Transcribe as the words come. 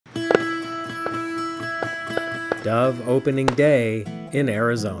Dove Opening Day in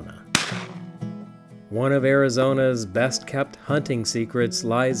Arizona. One of Arizona's best-kept hunting secrets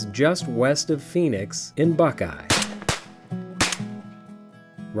lies just west of Phoenix in Buckeye.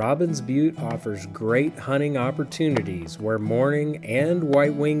 Robbins Butte offers great hunting opportunities where mourning and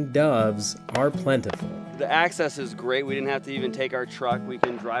white-winged doves are plentiful. The access is great. We didn't have to even take our truck. We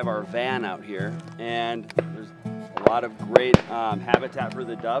can drive our van out here, and there's a lot of great habitat for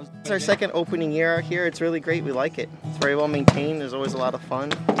the doves. It's our second opening year out here. It's really great. We like it. It's very well maintained. There's always a lot of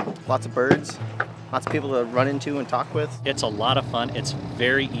fun. Lots of birds. Lots of people to run into and talk with. It's a lot of fun. It's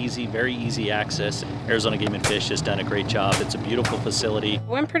very easy access. Arizona Game and Fish has done a great job. It's a beautiful facility.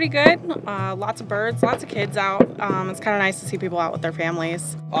 Went pretty good. Lots of birds, lots of kids out. It's kind of nice to see people out with their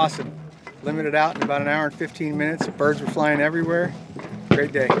families. Awesome. Limited out in about an hour and 15 minutes. Birds were flying everywhere.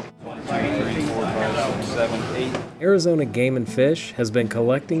 Great day. 1, 2, 3, 4, 5, 6, 7, 8. Arizona Game and Fish has been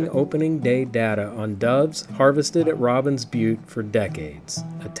collecting opening day data on doves harvested at Robbins Butte for decades,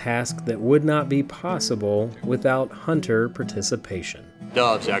 a task that would not be possible without hunter participation.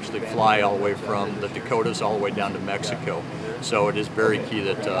 Doves actually fly all the way from the Dakotas all the way down to Mexico, so it is very key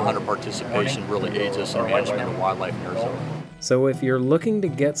that hunter participation really aids us in management of wildlife in Arizona. So if you're looking to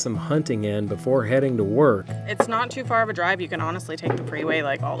get some hunting in before heading to work, it's not too far of a drive. You can honestly take the freeway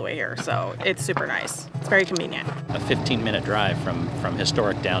like all the way here, so it's super nice. It's very convenient. A 15-minute drive from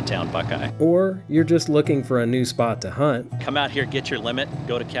historic downtown Buckeye. Or you're just looking for a new spot to hunt, Come out here, get your limit,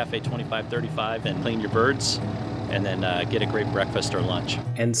 go to Cafe 2535 and clean your birds, and then get a great breakfast or lunch.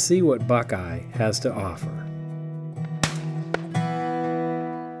 and see what Buckeye has to offer.